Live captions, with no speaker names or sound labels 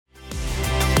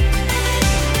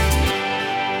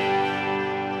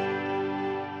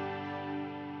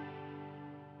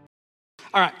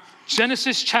All right,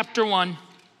 Genesis chapter 1,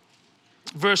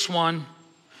 verse 1.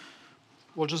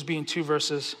 We'll just be in 2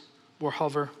 verses. We'll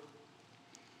hover.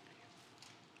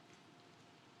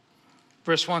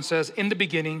 Verse 1 says, in the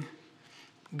beginning,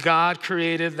 God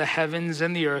created the heavens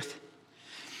and the earth.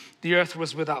 The earth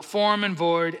was without form and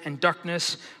void, and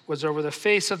darkness was over the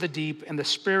face of the deep, and the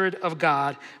Spirit of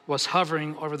God was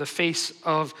hovering over the face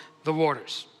of the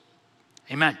waters.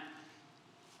 Amen.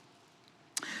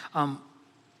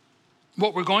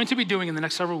 What we're going to be doing in the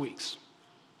next several weeks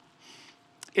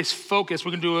is focus.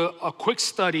 We're going to do a quick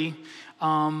study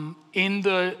in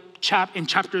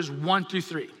chapters 1 through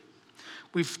 3.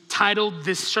 We've titled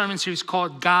this sermon series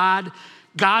called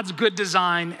God's Good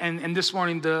Design, and this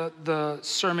morning the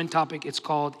sermon topic, it's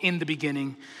called In the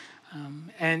Beginning.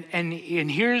 And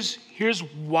here's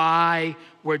why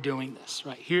we're doing this,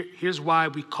 right? Here's why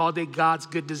we called it God's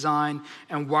Good Design,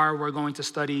 and why we're going to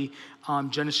study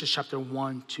Genesis chapter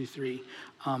 1, 2, 3.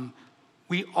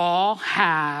 We all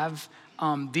have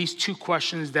these 2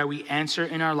 questions that we answer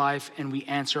in our life, and we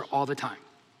answer all the time.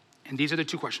 And these are the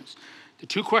 2 questions. The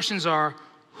 2 questions are,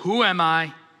 who am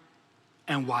I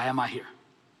and why am I here?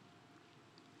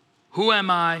 Who am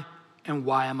I and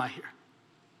why am I here?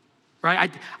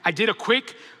 Right? I did a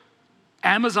quick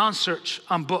Amazon search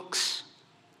on books.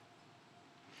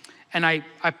 And I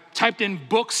typed in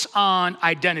books on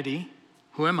identity,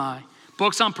 who am I?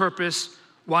 Books on purpose,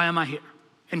 why am I here?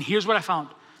 And here's what I found.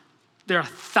 There are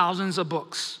thousands of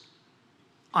books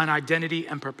on identity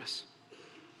and purpose.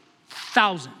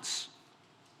 Thousands.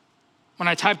 When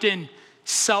I typed in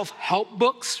self-help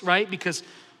books, right? Because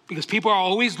people are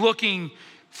always looking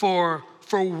for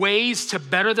ways to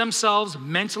better themselves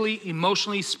mentally,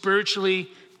 emotionally,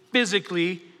 spiritually,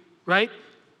 physically, right?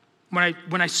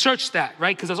 When I searched that,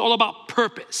 right? Because it's all about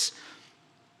purpose.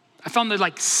 I found there's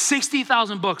like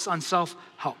 60,000 books on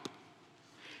self-help.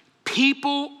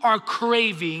 People are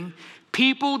craving,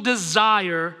 people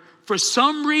desire for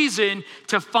some reason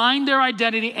to find their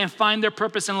identity and find their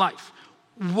purpose in life.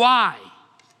 Why?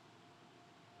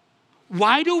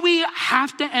 Why do we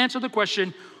have to answer the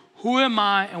question, who am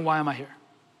I and why am I here?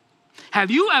 Have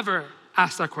you ever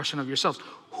asked that question of yourselves?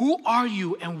 Who are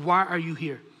you and why are you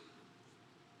here?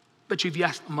 But you've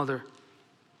asked a mother,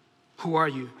 who are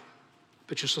you?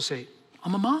 But you still say,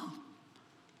 I'm a mom.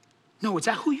 No, is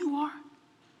that who you are?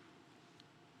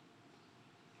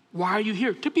 Why are you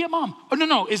here? To be a mom. Oh,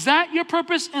 no. Is that your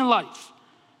purpose in life?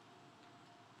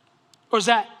 Or is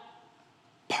that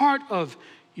part of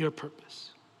your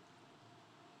purpose?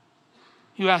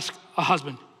 You ask a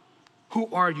husband, who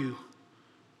are you?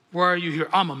 Why are you here?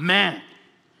 I'm a man.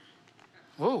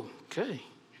 Oh, okay.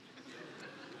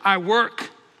 I work.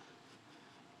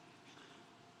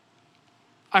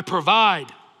 I provide.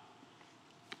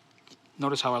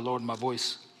 Notice how I lowered my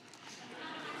voice.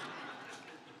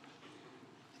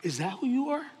 Is that who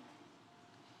you are?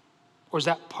 Or is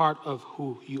that part of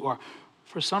who you are?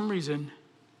 For some reason,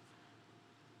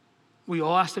 we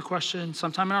all ask the question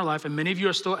sometime in our life, and many of you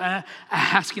are still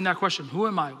asking that question. Who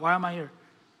am I? Why am I here?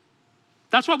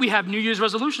 That's why we have New Year's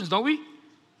resolutions, don't we?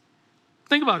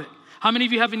 Think about it. How many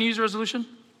of you have a New Year's resolution?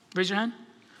 Raise your hand.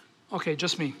 Okay,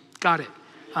 just me. Got it.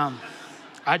 I'm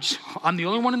the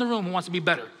only one in the room who wants to be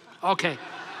better. Okay.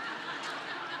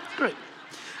 Great.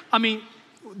 I mean,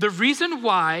 the reason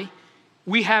why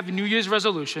we have New Year's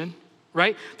resolution,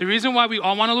 right? The reason why we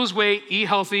all want to lose weight, eat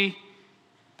healthy,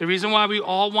 the reason why we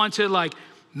all want to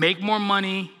make more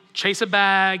money, chase a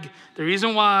bag, the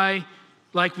reason why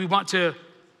we want to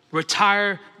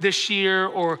retire this year,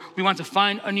 or we want to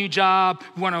find a new job,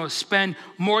 we want to spend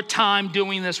more time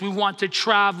doing this, we want to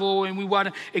travel and we want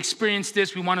to experience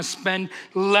this, we want to spend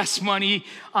less money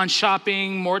on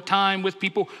shopping, more time with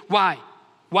people. Why?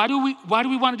 Why do we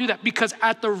want to do that? Because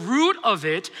at the root of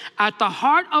it, at the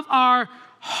heart of our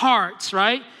hearts,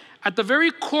 right? At the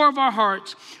very core of our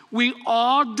hearts, we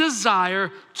all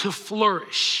desire to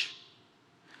flourish.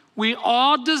 We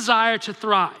all desire to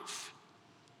thrive.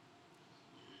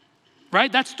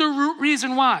 Right? That's the root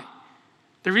reason why.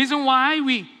 The reason why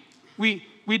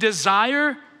we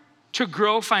desire to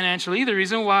grow financially, the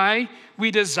reason why we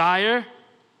desire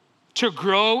to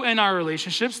grow in our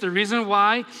relationships, the reason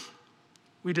why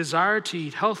we desire to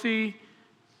eat healthy,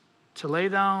 to lay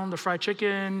down the fried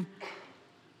chicken,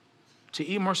 to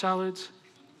eat more salads.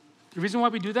 The reason why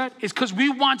we do that is because we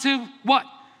want to what?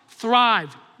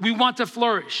 Thrive. We want to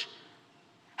flourish.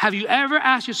 Have you ever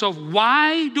asked yourself,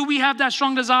 why do we have that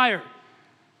strong desire?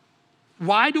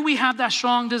 Why do we have that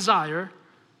strong desire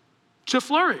to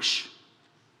flourish?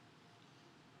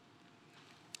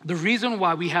 The reason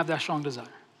why we have that strong desire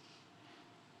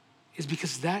is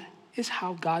because that is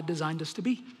how God designed us to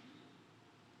be.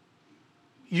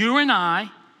 you and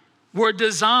I were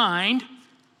designed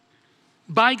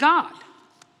by God.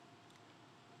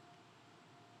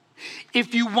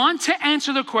 If you want to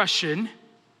answer the question,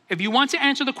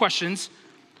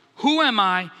 who am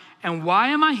I and why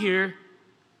am I here,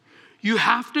 you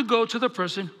have to go to the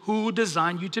person who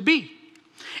designed you to be.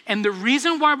 And the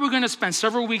reason why we're going to spend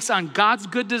several weeks on God's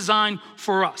good design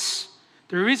for us,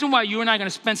 the reason why you and I are going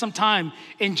to spend some time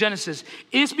in Genesis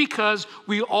is because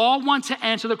we all want to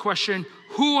answer the question,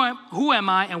 who am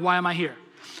I and why am I here?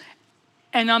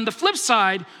 And on the flip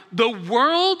side, the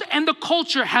world and the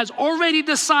culture has already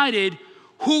decided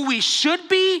who we should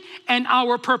be and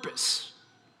our purpose.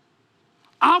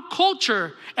 Our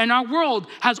culture and our world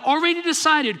has already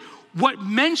decided what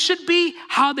men should be,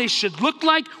 how they should look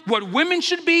like, what women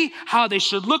should be, how they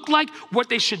should look like, what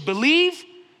they should believe.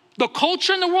 The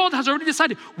culture in the world has already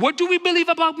decided, what do we believe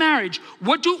about marriage?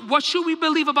 What should we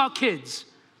believe about kids?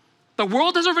 The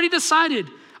world has already decided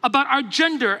about our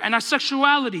gender and our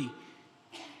sexuality.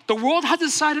 The world has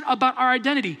decided about our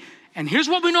identity. And here's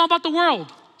what we know about the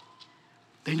world.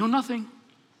 They know nothing.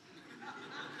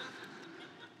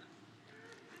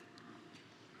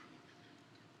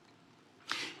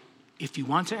 If you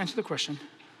want to answer the question,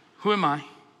 who am I?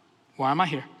 Why am I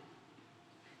here?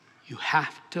 You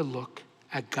have to look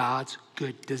at God's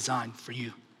good design for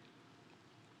you.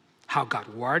 How God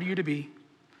wired you to be,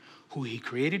 who he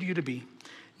created you to be,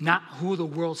 not who the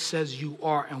world says you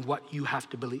are and what you have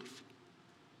to believe.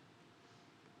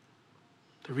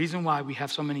 The reason why we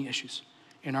have so many issues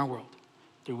in our world,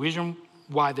 the reason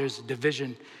why there's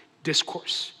division,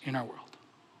 discourse in our world,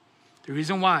 the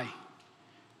reason why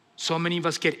so many of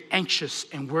us get anxious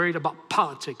and worried about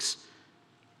politics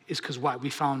is because why? We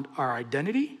found our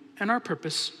identity and our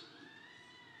purpose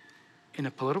in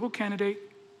a political candidate,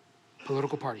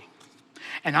 political party.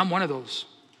 And I'm one of those.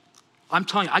 I'm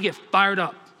telling you, I get fired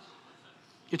up.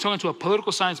 You're talking to a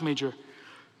political science major.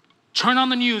 Turn on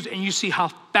the news and you see how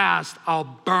fast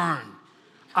I'll burn.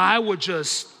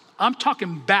 I'm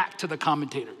talking back to the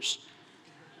commentators.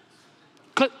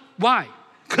 Why?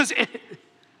 Because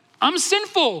I'm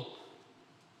sinful.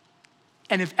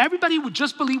 And if everybody would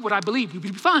just believe what I believe, we'd be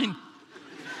fine.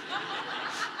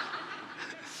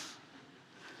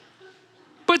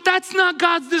 But that's not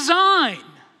God's design.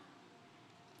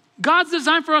 God's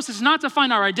design for us is not to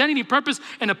find our identity, purpose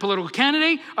in a political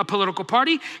candidate, a political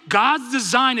party. God's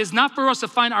design is not for us to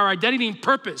find our identity and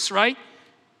purpose, right?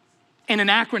 In an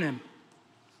acronym,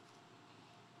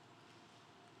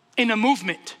 in a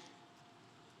movement.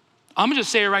 I'm gonna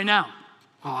just say it right now.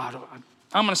 I'm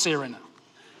gonna say it right now.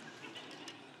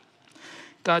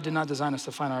 God did not design us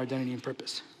to find our identity and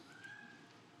purpose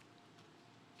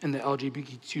in the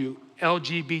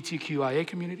LGBTQIA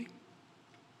community.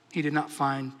 He did not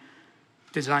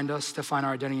designed us to find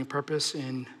our identity and purpose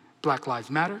in Black Lives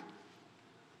Matter.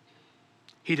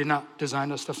 He did not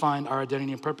design us to find our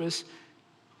identity and purpose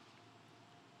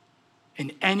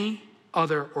in any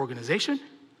other organization,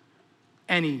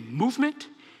 any movement.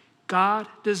 God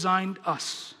designed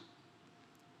us.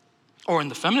 Or in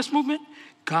the feminist movement,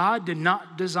 God did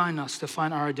not design us to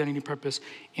find our identity and purpose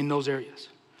in those areas.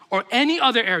 Or any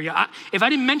other area. If I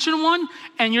didn't mention one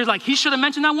and you're like, he should have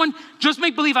mentioned that one, just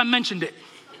make believe I mentioned it.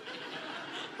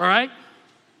 All right?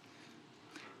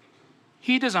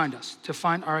 He designed us to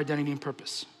find our identity and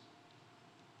purpose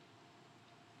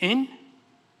in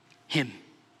him.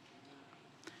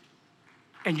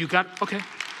 And you can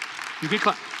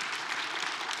clap.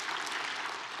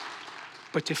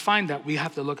 But to find that, we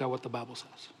have to look at what the Bible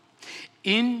says.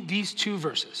 In these two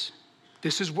verses,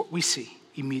 this is what we see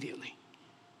immediately.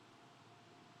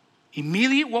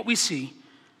 Immediately what we see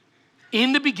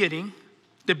in the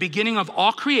beginning of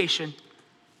all creation,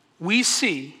 we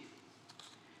see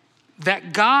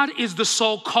that God is the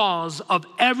sole cause of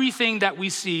everything that we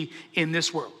see in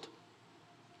this world.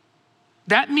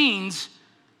 That means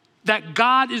that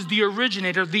God is the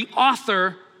originator, the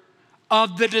author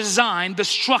of the design, the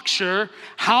structure,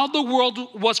 how the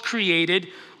world was created,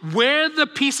 where the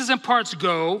pieces and parts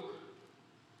go.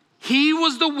 He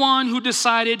was the one who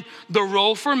decided the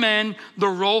role for men, the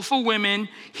role for women.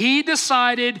 He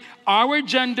decided our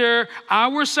gender,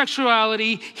 our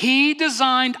sexuality. He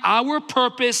designed our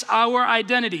purpose, our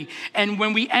identity. And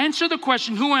when we answer the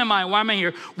question, who am I, why am I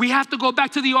here? We have to go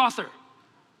back to the author.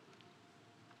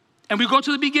 And we go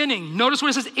to the beginning. Notice what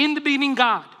it says, in the beginning,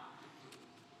 God.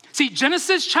 See,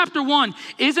 Genesis chapter 1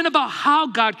 isn't about how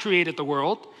God created the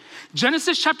world.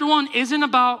 Genesis chapter 1 isn't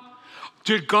about,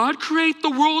 did God create the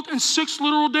world in 6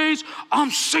 literal days?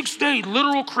 I'm 6-day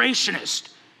literal creationist.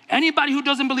 Anybody who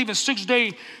doesn't believe in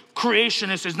 6-day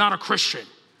creationist is not a Christian.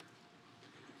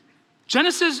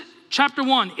 Genesis chapter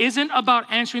 1 isn't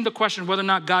about answering the question whether or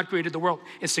not God created the world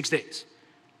in 6 days,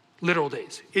 literal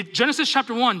days. Genesis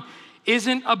chapter 1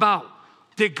 isn't about,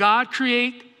 did God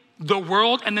create the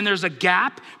world and then there's a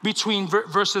gap between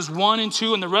verses 1 and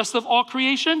 2 and the rest of all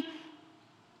creation?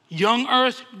 Young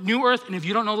earth, new earth, and if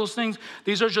you don't know those things,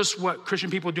 these are just what Christian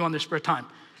people do on their spare time.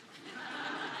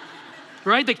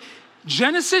 Right? Like,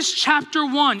 Genesis chapter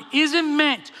 1 isn't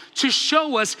meant to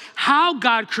show us how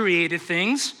God created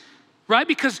things, right?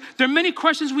 Because there are many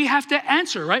questions we have to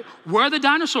answer, right? Where are the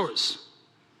dinosaurs?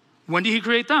 When did he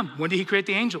create them? When did he create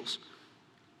the angels?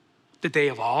 Did they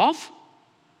evolve?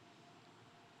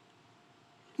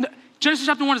 No, Genesis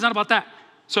chapter 1 is not about that.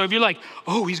 So if you're like,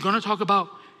 oh, he's going to talk about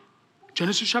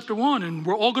Genesis chapter 1 and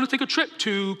we're all going to take a trip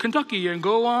to Kentucky and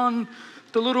go on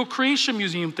the little creation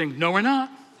museum thing. No, we're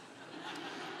not.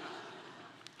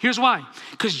 Here's why.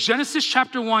 Because Genesis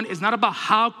chapter 1 is not about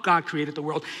how God created the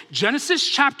world. Genesis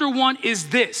chapter 1 is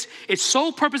this. Its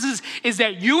sole purpose is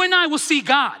that you and I will see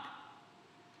God.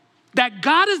 That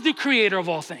God is the creator of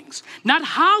all things. Not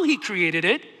how he created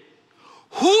it,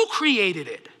 who created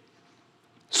it.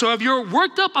 So if you're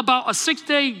worked up about a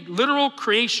 6-day literal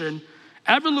creation,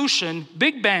 evolution,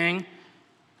 Big Bang,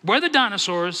 where are the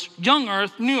dinosaurs, young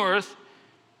earth, new earth,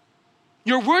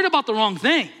 you're worried about the wrong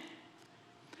thing.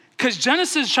 Because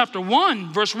Genesis chapter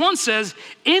 1, verse 1 says,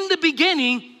 in the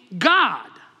beginning, God.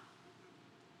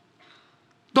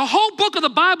 The whole book of the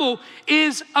Bible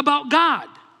is about God.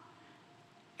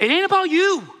 It ain't about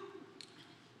you.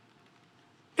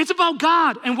 It's about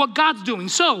God and what God's doing.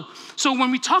 So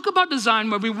when we talk about design,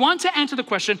 when we want to answer the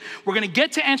question, we're going to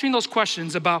get to answering those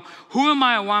questions about who am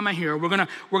I and why am I here. We're going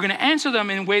to answer them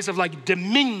in ways of like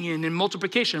dominion and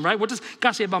multiplication, right? What does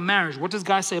God say about marriage? What does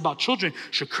God say about children?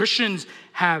 Should Christians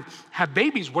have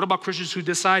babies? What about Christians who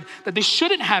decide that they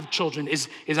shouldn't have children? Is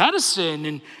that a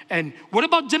sin? And what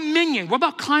about dominion? What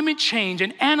about climate change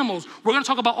and animals? We're going to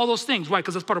talk about all those things. Why?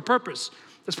 Because that's part of purpose.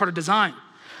 That's part of design.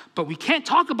 But we can't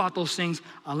talk about those things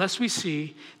unless we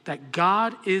see that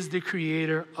God is the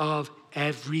creator of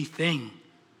everything.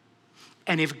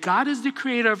 And if God is the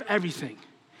creator of everything,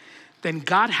 then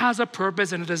God has a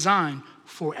purpose and a design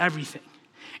for everything.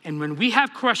 And when we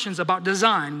have questions about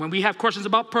design, when we have questions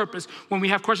about purpose, when we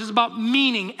have questions about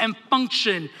meaning and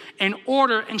function and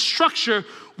order and structure,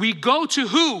 we go to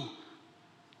who?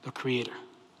 The creator.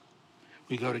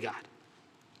 We go to God.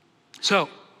 So,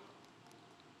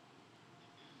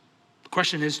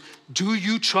 question is, do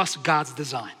you trust God's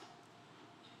design?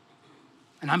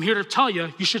 And I'm here to tell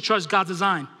you, you should trust God's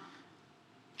design.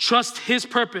 Trust his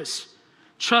purpose.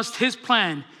 Trust his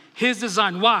plan, his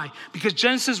design. Why? Because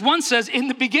Genesis 1 says, in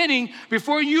the beginning,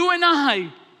 before you and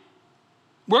I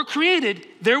were created,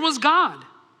 there was God.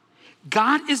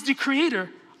 God is the creator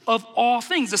of all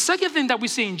things. The second thing that we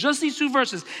see in just these 2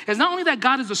 verses is not only that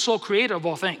God is the sole creator of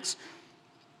all things,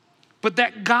 but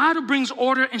that God brings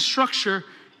order and structure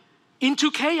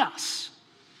into chaos.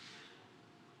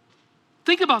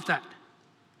 Think about that.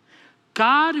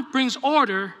 God brings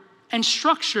order and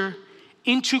structure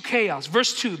into chaos.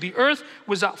 Verse 2, the earth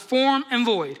was without form and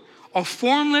void, a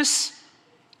formless,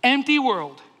 empty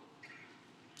world,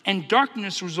 and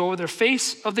darkness was over the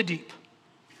face of the deep.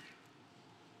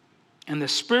 And the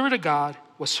Spirit of God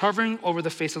was hovering over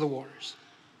the face of the waters.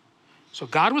 So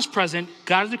God was present,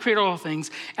 God is the creator of all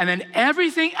things, and then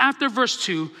everything after verse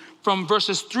 2, from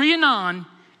verses 3 and on,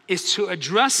 is to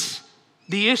address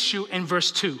the issue in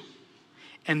verse 2.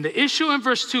 And the issue in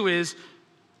verse 2 is,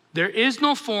 there is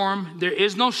no form, there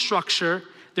is no structure,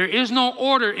 there is no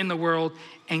order in the world,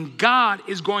 and God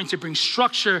is going to bring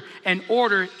structure and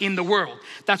order in the world.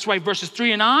 That's why verses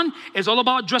 3 and on is all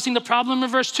about addressing the problem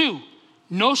in verse 2.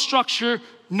 No structure,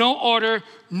 no order,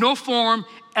 no form,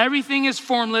 everything is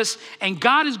formless, and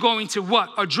God is going to what?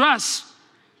 Address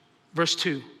verse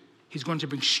 2. He's going to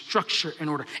bring structure and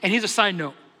order. And here's a side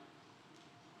note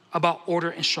about order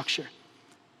and structure.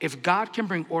 If God can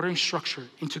bring order and structure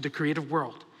into the creative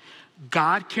world,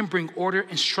 God can bring order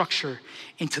and structure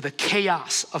into the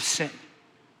chaos of sin.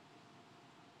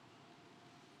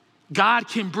 God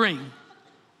can bring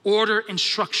order and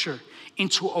structure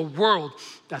into a world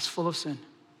that's full of sin.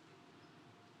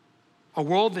 A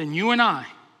world that you and I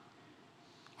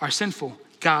are sinful.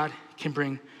 God can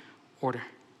bring order.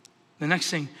 The next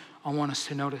thing I want us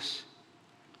to notice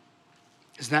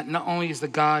is that not only is the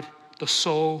God the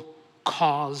sole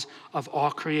cause of all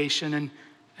creation,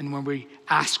 and when we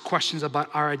ask questions about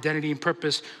our identity and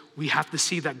purpose, we have to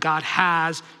see that God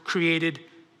has created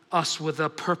us with a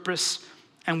purpose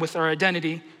and with our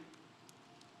identity,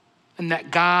 and that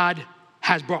God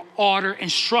has brought order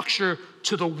and structure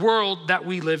to the world that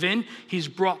we live in. He's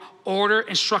brought order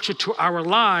and structure to our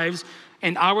lives.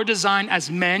 in our design as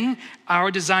men,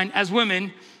 our design as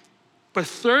women. But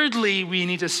thirdly, we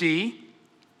need to see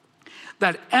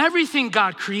that everything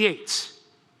God creates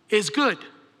is good,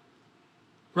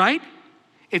 right?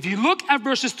 If you look at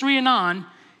verses 3 and on,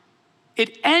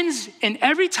 it ends, and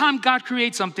every time God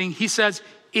creates something, he says,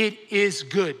 it is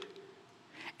good.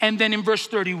 And then in verse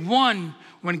 31,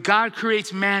 when God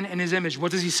creates man in his image,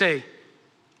 what does he say?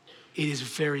 It is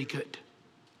very good.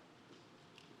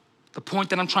 The point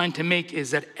that I'm trying to make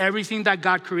is that everything that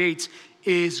God creates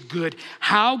is good.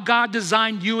 How God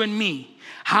designed you and me,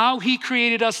 how he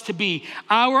created us to be,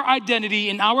 our identity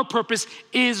and our purpose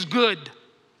is good.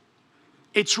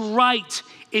 It's right,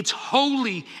 it's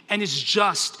holy, and it's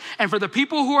just. And for the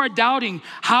people who are doubting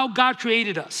how God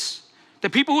created us, the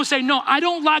people who say, no, I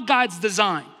don't like God's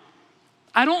design,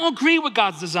 I don't agree with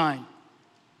God's design,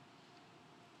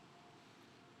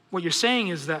 what you're saying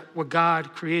is that what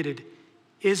God created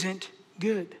isn't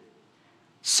good.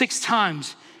 6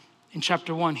 times in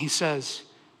chapter 1, he says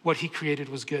what he created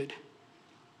was good.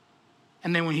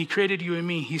 And then when he created you and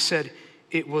me, he said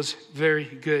it was very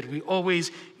good. We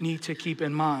always need to keep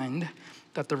in mind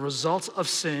that the results of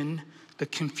sin, the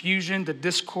confusion, the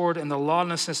discord, and the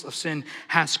lawlessness of sin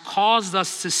has caused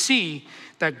us to see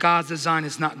that God's design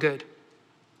is not good.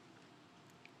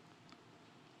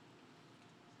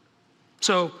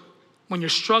 So when you're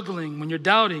struggling, when you're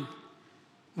doubting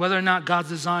whether or not God's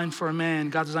design for a man,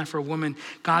 God's design for a woman,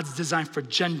 God's design for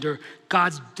gender,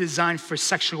 God's design for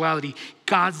sexuality,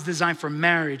 God's design for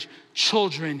marriage,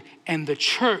 children, and the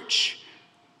church,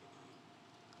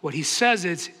 what he says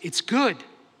is, it's good.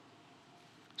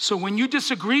 So when you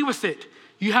disagree with it,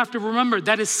 you have to remember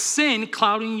that is sin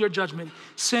clouding your judgment,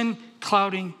 sin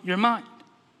clouding your mind.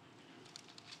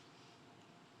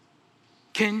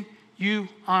 Can you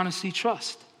honestly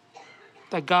trust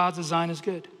that God's design is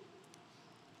good?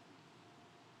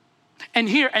 And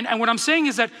here, and what I'm saying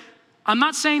is that I'm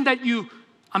not saying that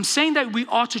I'm saying that we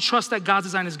ought to trust that God's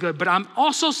design is good, but I'm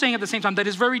also saying at the same time that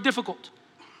it's very difficult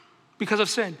because of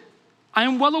sin. I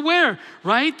am well aware,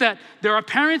 right, that there are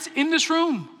parents in this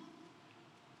room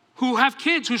who have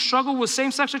kids who struggle with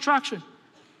same-sex attraction.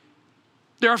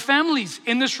 There are families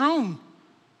in this room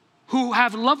who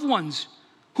have loved ones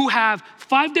who have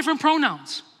 5 different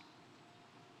pronouns,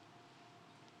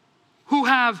 who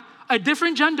have a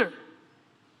different gender.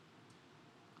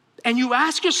 And you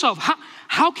ask yourself,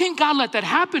 how can God let that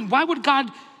happen? Why would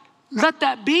God let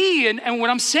that be? And what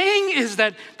I'm saying is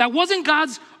that wasn't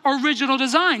God's original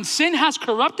design. Sin has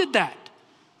corrupted that,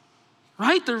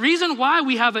 right? The reason why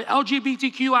we have an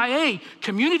LGBTQIA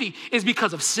community is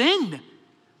because of sin.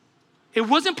 It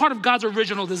wasn't part of God's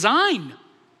original design.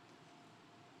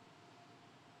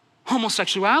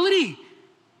 Homosexuality,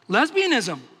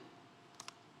 lesbianism,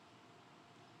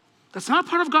 that's not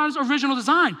part of God's original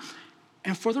design.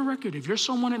 And for the record, if you're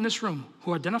someone in this room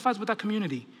who identifies with that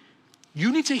community,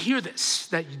 you need to hear this,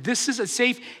 that this is a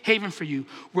safe haven for you,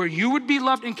 where you would be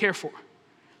loved and cared for,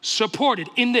 supported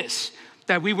in this,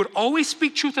 that we would always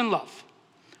speak truth in love.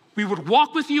 We would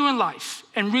walk with you in life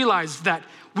and realize that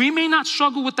we may not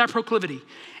struggle with that proclivity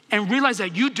and realize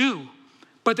that you do,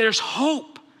 but there's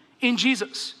hope in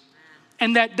Jesus.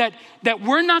 And that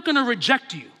we're not gonna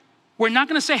reject you. We're not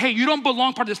gonna say, hey, you don't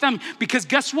belong part of this family, because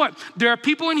guess what? There are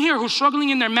people in here who are struggling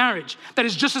in their marriage that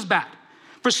is just as bad.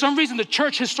 For some reason, the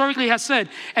church historically has said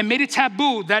and made it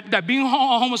taboo that being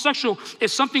homosexual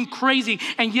is something crazy,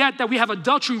 and yet that we have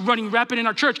adultery running rapid in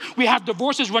our church. We have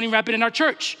divorces running rapid in our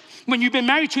church. When you've been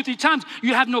married 2-3 times,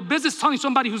 you have no business telling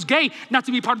somebody who's gay not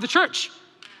to be part of the church.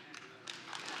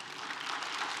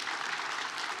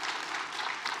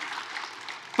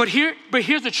 But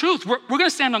here's the truth. We're going to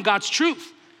stand on God's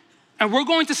truth. And we're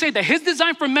going to say that his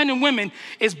design for men and women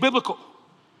is biblical.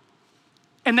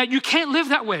 And that you can't live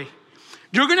that way.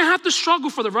 You're going to have to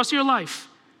struggle for the rest of your life.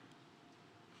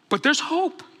 But there's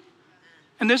hope.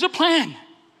 And there's a plan.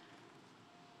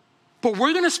 But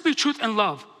we're going to speak truth and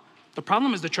love. The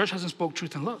problem is the church hasn't spoke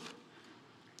truth and love.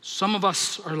 Some of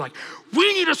us are like,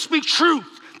 we need to speak truth.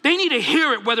 They need to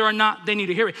hear it whether or not they need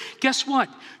to hear it. Guess what?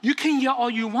 You can yell all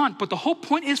you want, but the whole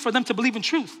point is for them to believe in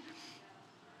truth.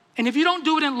 And if you don't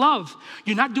do it in love,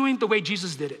 you're not doing it the way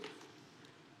Jesus did it.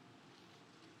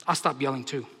 I'll stop yelling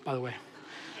too, by the way.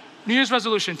 New Year's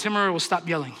resolution, Tim Marrero will stop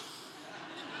yelling.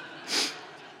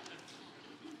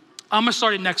 I'm gonna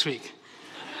start it next week.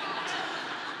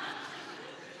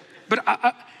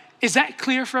 But is that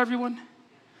clear for everyone?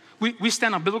 We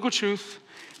stand on biblical truth.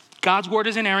 God's word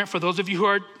is inerrant. For those of you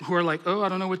who are like, oh, I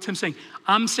don't know what Tim's saying.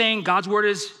 I'm saying God's word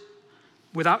is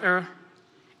without error.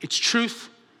 It's truth.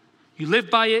 You live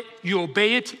by it. You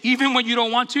obey it, even when you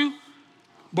don't want to.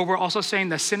 but we're also saying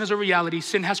that sin is a reality.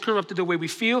 Sin has corrupted the way we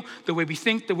feel, the way we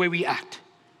think, the way we act.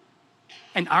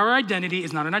 And our identity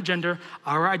is not in our gender.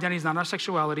 Our identity is not in our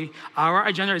sexuality. Our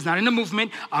identity is not in a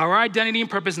movement. Our identity and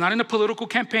purpose is not in a political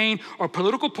campaign or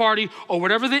political party or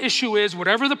whatever the issue is,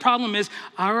 whatever the problem is.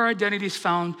 Our identity is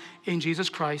found in Jesus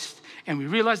Christ. And we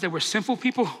realize that we're sinful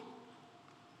people.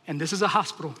 And this is a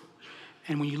hospital.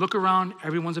 And when you look around,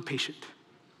 everyone's a patient.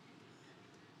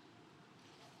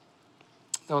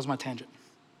 That was my tangent.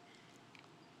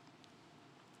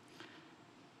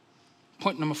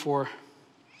 Point number 4.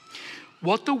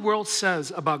 What the world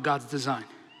says about God's design,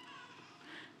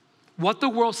 what the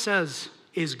world says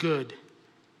is good,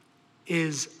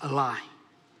 is a lie.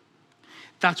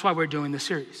 That's why we're doing this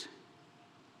series.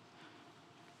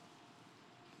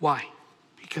 Why?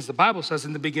 Because the Bible says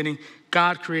in the beginning,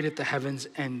 God created the heavens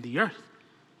and the earth.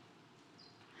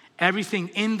 Everything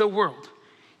in the world,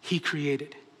 he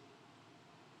created.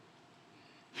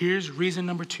 Here's reason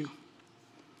number 2.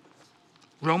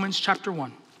 Romans chapter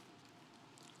 1.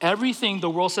 Everything the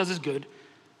world says is good,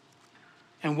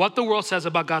 and what the world says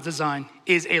about God's design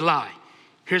is a lie.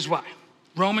 Here's why.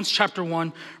 Romans chapter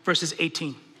 1, verses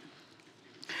 18.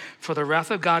 For the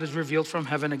wrath of God is revealed from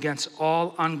heaven against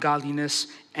all ungodliness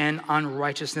and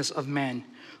unrighteousness of men,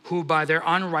 who by their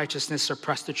unrighteousness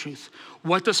suppress the truth.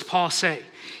 What does Paul say?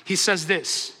 He says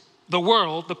this. The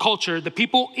world, the culture, the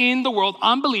people in the world,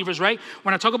 unbelievers, right?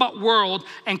 When I talk about world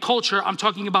and culture, I'm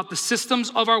talking about the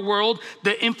systems of our world,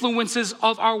 the influences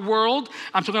of our world.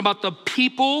 I'm talking about the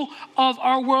people of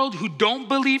our world who don't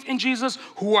believe in Jesus,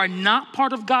 who are not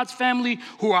part of God's family,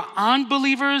 who are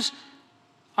unbelievers.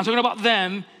 I'm talking about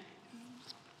them.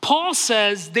 Paul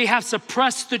says they have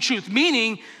suppressed the truth,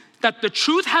 meaning that the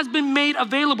truth has been made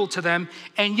available to them,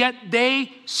 and yet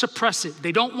they suppress it.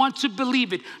 They don't want to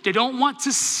believe it. They don't want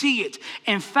to see it.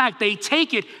 In fact, they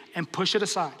take it and push it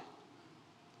aside.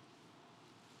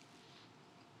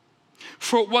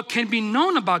 For what can be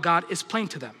known about God is plain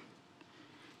to them,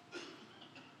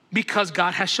 because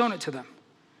God has shown it to them.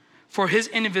 For his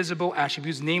invisible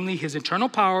attributes, namely his eternal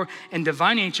power and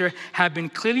divine nature, have been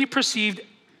clearly perceived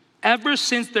ever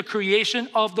since the creation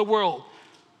of the world.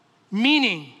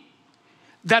 Meaning,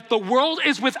 that the world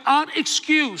is without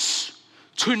excuse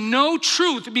to know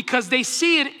truth because they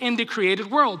see it in the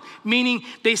created world, meaning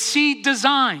they see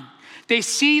design. They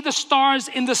see the stars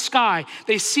in the sky.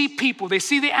 They see people. They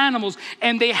see the animals.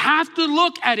 And they have to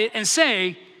look at it and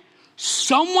say,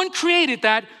 someone created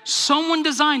that. Someone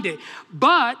designed it.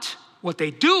 But what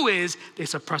they do is they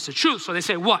suppress the truth. So they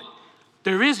say, what?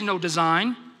 There is no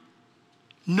design.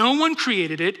 No one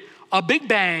created it. A big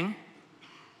bang.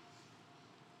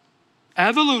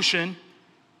 Evolution.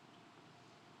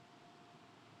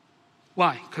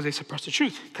 Why? Because they suppress the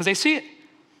truth. Because they see it.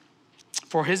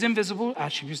 For his invisible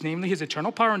attributes, namely his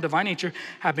eternal power and divine nature,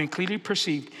 have been clearly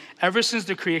perceived ever since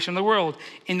the creation of the world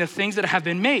in the things that have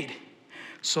been made.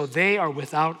 So they are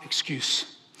without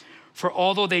excuse. For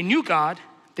although they knew God,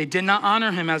 they did not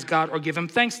honor him as God or give him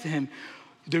thanks to him.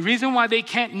 The reason why they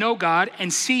can't know God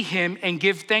and see him and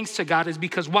give thanks to God is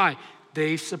because why?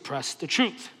 They suppressed the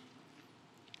truth.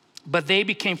 But they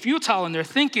became futile in their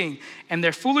thinking, and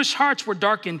their foolish hearts were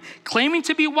darkened. Claiming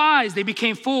to be wise, they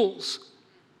became fools.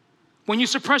 When you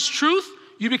suppress truth,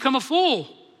 you become a fool.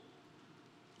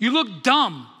 You look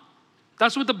dumb.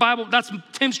 That's what the Bible, that's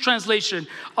Tim's translation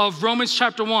of Romans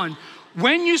chapter 1.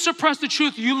 When you suppress the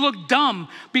truth, you look dumb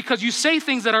because you say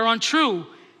things that are untrue.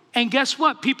 And guess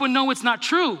what? People know it's not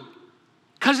true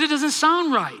because it doesn't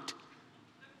sound right.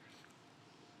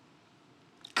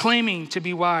 Claiming to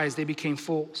be wise, they became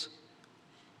fools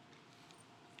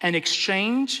and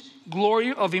exchanged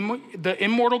glory of the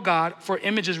immortal God for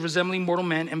images resembling mortal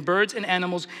men and birds and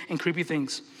animals and creepy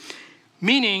things.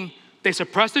 Meaning, they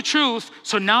suppress the truth,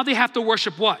 so now they have to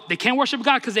worship what? They can't worship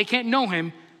God because they can't know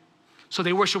him, so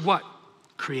they worship what?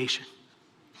 Creation.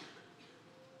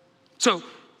 So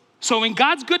in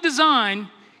God's good design,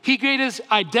 he created his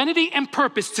identity and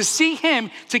purpose to see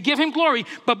him, to give him glory.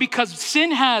 But because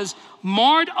sin has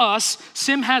marred us,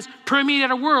 sin has permeated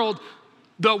our world,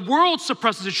 the world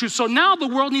suppresses the truth. So now the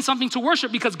world needs something to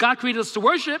worship because God created us to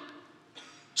worship.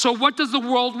 So what does the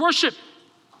world worship?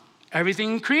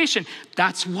 Everything in creation.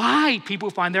 That's why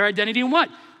people find their identity in what?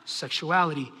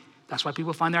 Sexuality. That's why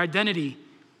people find their identity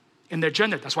in their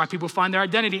gender. That's why people find their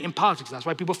identity in politics. That's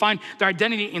why people find their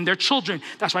identity in their children.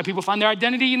 That's why people find their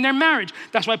identity in their marriage.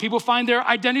 That's why people find their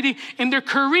identity in their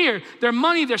career, their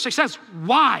money, their success.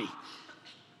 Why?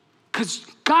 Because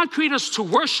God created us to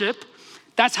worship.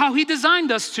 That's how he designed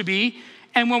us to be.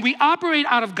 And when we operate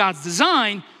out of God's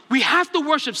design, we have to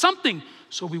worship something.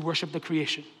 So we worship the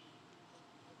creation.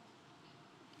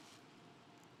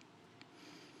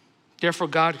 Therefore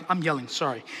I'm yelling,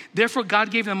 sorry. Therefore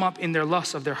God gave them up in their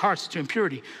lust of their hearts to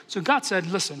impurity. So God said,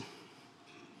 listen,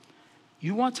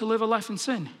 you want to live a life in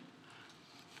sin?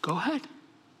 Go ahead.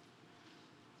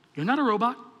 You're not a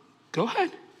robot. Go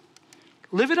ahead.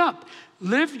 Live it up.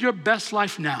 Live your best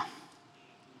life now.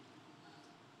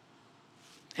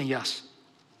 And yes,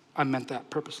 I meant that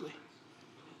purposely.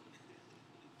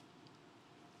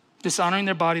 Dishonoring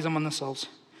their bodies among themselves.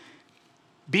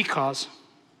 Because,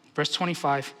 verse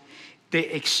 25, they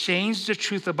exchanged the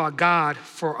truth about God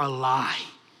for a lie.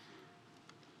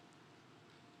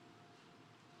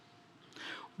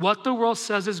 What the world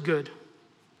says is good.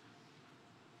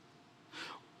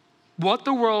 What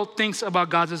the world thinks about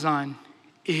God's design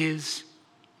is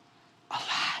a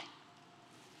lie.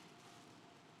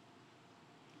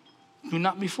 Do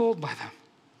not be fooled by them.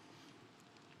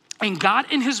 And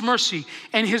God in his mercy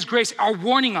and his grace are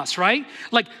warning us, right?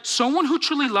 Like someone who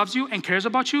truly loves you and cares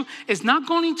about you is not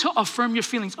going to affirm your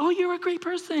feelings. Oh, you're a great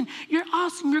person. You're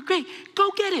awesome. You're great. Go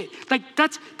get it. Like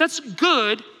that's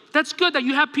good. That's good that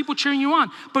you have people cheering you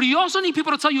on. But you also need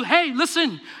people to tell you, hey,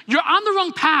 listen, you're on the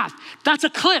wrong path. That's a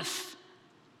cliff.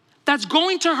 That's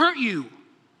going to hurt you.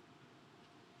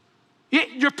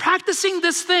 You're practicing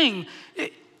this thing.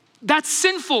 That's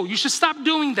sinful. You should stop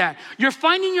doing that. You're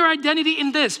finding your identity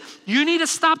in this. You need to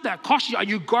stop that. Caution. Are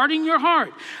you guarding your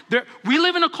heart? We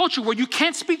live in a culture where you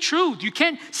can't speak truth. You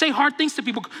can't say hard things to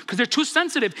people because they're too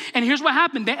sensitive. And here's what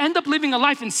happened. They end up living a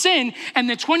life in sin, and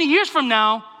then 20 years from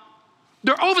now,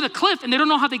 they're over the cliff and they don't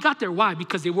know how they got there. Why?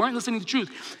 Because they weren't listening to the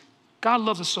truth. God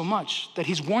loves us so much that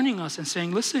he's warning us and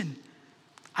saying, listen,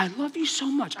 I love you so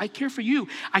much. I care for you.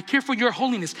 I care for your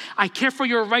holiness. I care for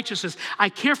your righteousness. I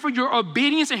care for your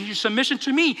obedience and your submission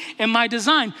to me and my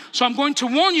design. So I'm going to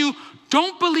warn you,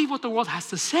 don't believe what the world has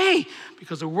to say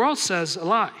because the world says a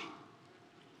lie.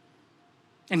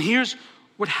 And here's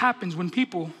what happens when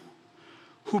people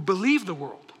who believe the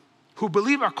world, who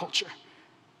believe our culture,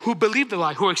 who believe the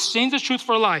lie, who exchange the truth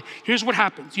for a lie, here's what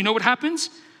happens. You know what happens?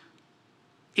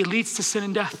 It leads to sin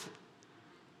and death.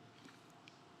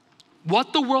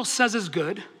 What the world says is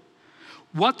good,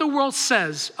 what the world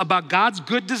says about God's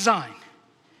good design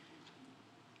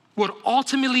would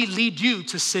ultimately lead you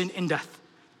to sin and death.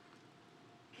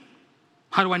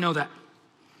 How do I know that?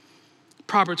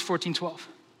 Proverbs 14:12.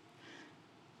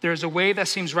 There is a way that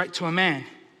seems right to a man,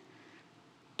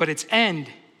 but its end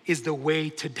is the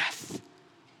way to death.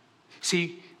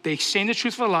 See, they exchange the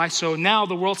truth for a lie, so now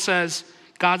the world says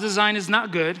God's design is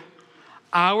not good.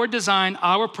 Our design,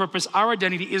 our purpose, our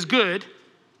identity is good.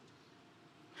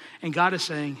 And God is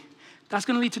saying, that's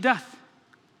going to lead to death.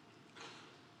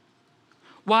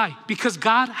 Why? Because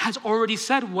God has already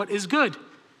said what is good.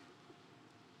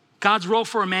 God's role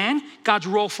for a man, God's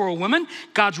role for a woman,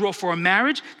 God's role for a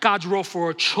marriage, God's role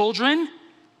for children,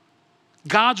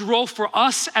 God's role for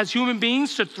us as human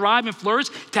beings to thrive and flourish,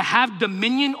 to have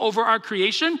dominion over our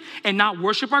creation and not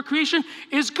worship our creation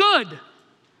is good.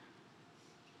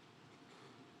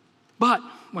 But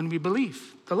when we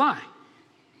believe the lie,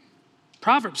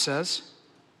 Proverbs says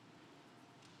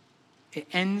it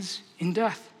ends in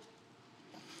death.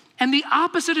 And the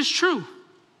opposite is true.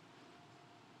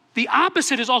 The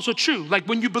opposite is also true. Like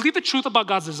when you believe the truth about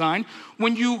God's design,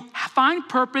 when you find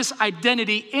purpose,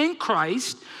 identity in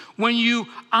Christ, when you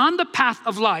on the path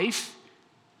of life,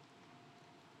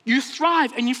 you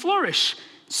thrive and you flourish.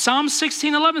 Psalm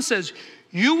 16:11 says,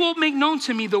 you will make known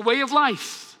to me the way of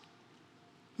life.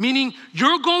 Meaning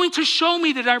you're going to show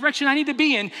me the direction I need to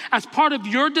be in as part of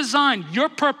your design, your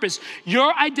purpose,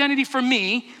 your identity for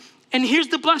me. And here's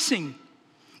the blessing.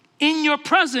 In your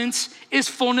presence is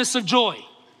fullness of joy.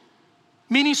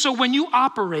 Meaning, so when you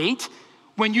operate,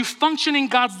 when you function in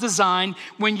God's design,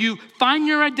 when you find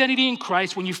your identity in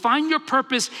Christ, when you find your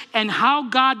purpose and how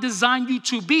God designed you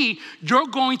to be, you're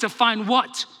going to find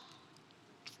what?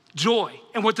 Joy.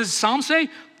 And what does the Psalm say?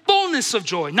 Fullness of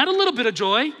joy. Not a little bit of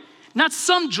joy, not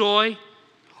some joy,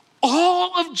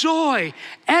 all of joy.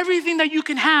 Everything that you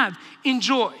can have in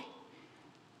joy.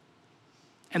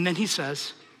 And then he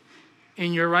says,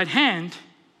 in your right hand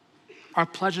are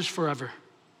pleasures forever.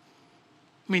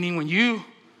 Meaning when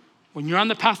you're on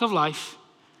the path of life,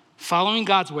 following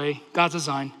God's way, God's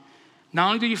design, not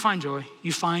only do you find joy,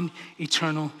 you find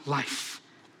eternal life.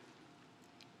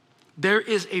 There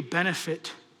is a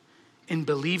benefit in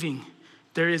believing.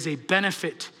 There is a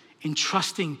benefit in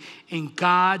trusting in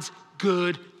God's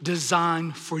good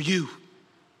design for you.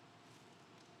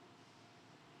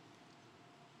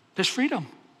 There's freedom,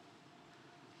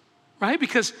 right?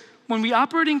 Because when we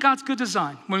operate in God's good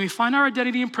design, when we find our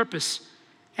identity and purpose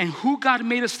and who God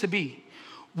made us to be,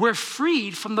 we're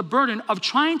freed from the burden of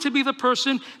trying to be the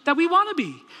person that we want to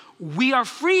be. We are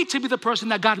free to be the person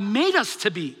that God made us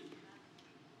to be.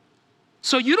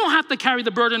 So you don't have to carry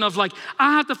the burden of like,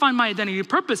 I have to find my identity and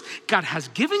purpose. God has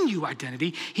given you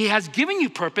identity. He has given you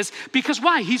purpose because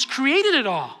why? He's created it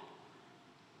all.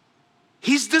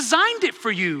 He's designed it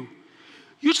for you.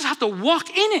 You just have to walk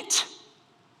in it.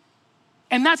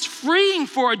 And that's freeing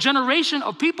for a generation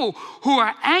of people who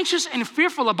are anxious and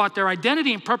fearful about their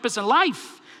identity and purpose in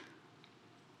life.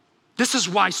 This is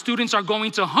why students are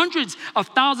going to hundreds of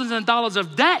thousands of dollars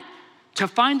of debt to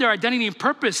find their identity and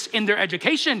purpose in their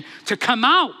education, to come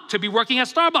out, to be working at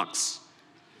Starbucks.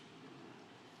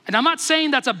 And I'm not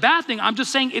saying that's a bad thing. I'm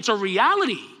just saying it's a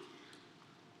reality.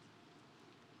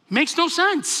 Makes no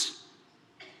sense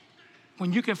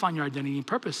when you can find your identity and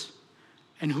purpose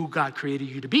and who God created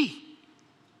you to be.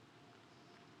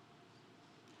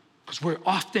 Because we're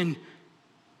often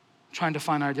trying to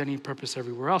find our identity and purpose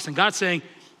everywhere else. And God's saying,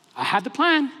 I had the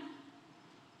plan.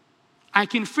 I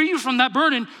can free you from that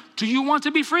burden. Do you want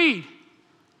to be freed?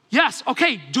 Yes.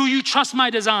 Okay. Do you trust my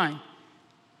design?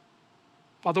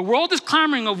 While the world is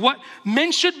clamoring of what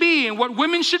men should be and what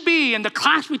women should be and the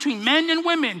clash between men and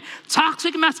women,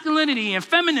 toxic masculinity and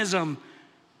feminism,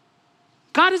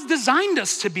 God has designed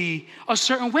us to be a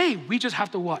certain way. We just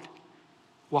have to what?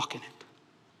 Walk in it.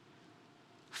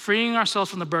 Freeing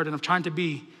ourselves from the burden of trying to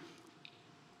be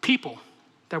people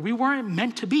that we weren't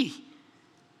meant to be.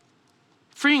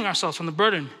 Freeing ourselves from the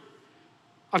burden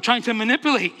of trying to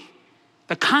manipulate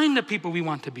the kind of people we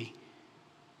want to be.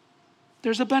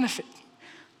 There's a benefit.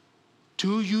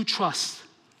 Do you trust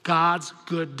God's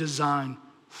good design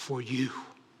for you?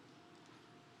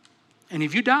 And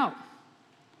if you doubt,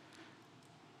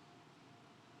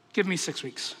 give me 6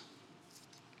 weeks.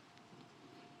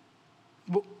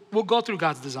 We'll go through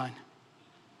God's design.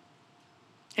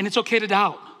 And it's okay to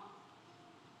doubt.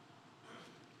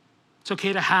 It's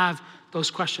okay to have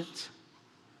those questions.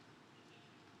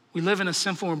 We live in a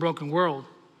sinful and broken world.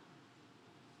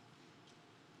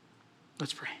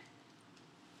 Let's pray.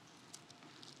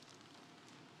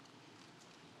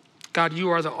 God, you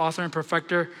are the author and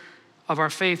perfecter of our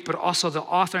faith, but also the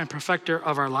author and perfecter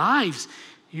of our lives.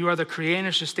 You are the creator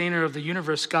and sustainer of the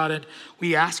universe, God, and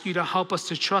we ask you to help us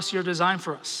to trust your design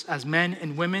for us as men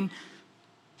and women,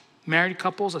 married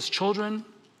couples, as children.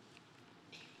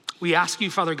 We ask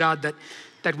you, Father God,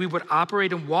 that we would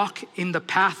operate and walk in the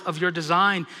path of your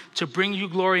design to bring you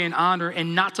glory and honor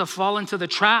and not to fall into the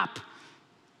trap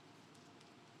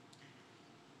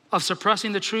of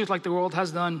suppressing the truth like the world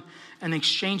has done and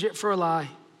exchange it for a lie.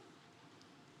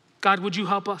 God, would you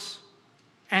help us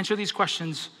answer these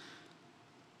questions?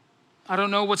 I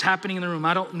don't know what's happening in the room.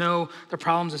 I don't know the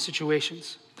problems and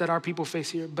situations that our people face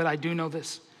here, but I do know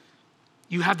this.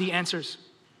 You have the answers.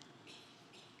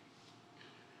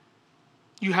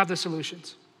 You have the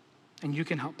solutions, and you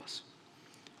can help us.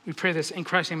 We pray this in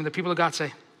Christ's name, and the people of God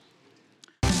say.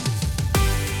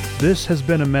 This has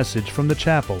been a message from the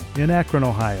chapel in Akron,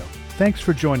 Ohio. Thanks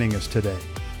for joining us today.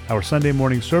 Our Sunday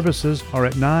morning services are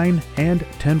at 9 and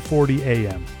 10:40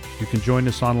 a.m. You can join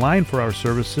us online for our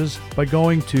services by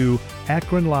going to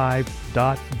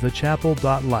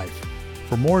akronlive.thechapel.life.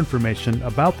 For more information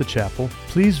about the chapel,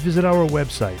 please visit our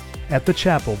website at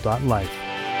thechapel.life.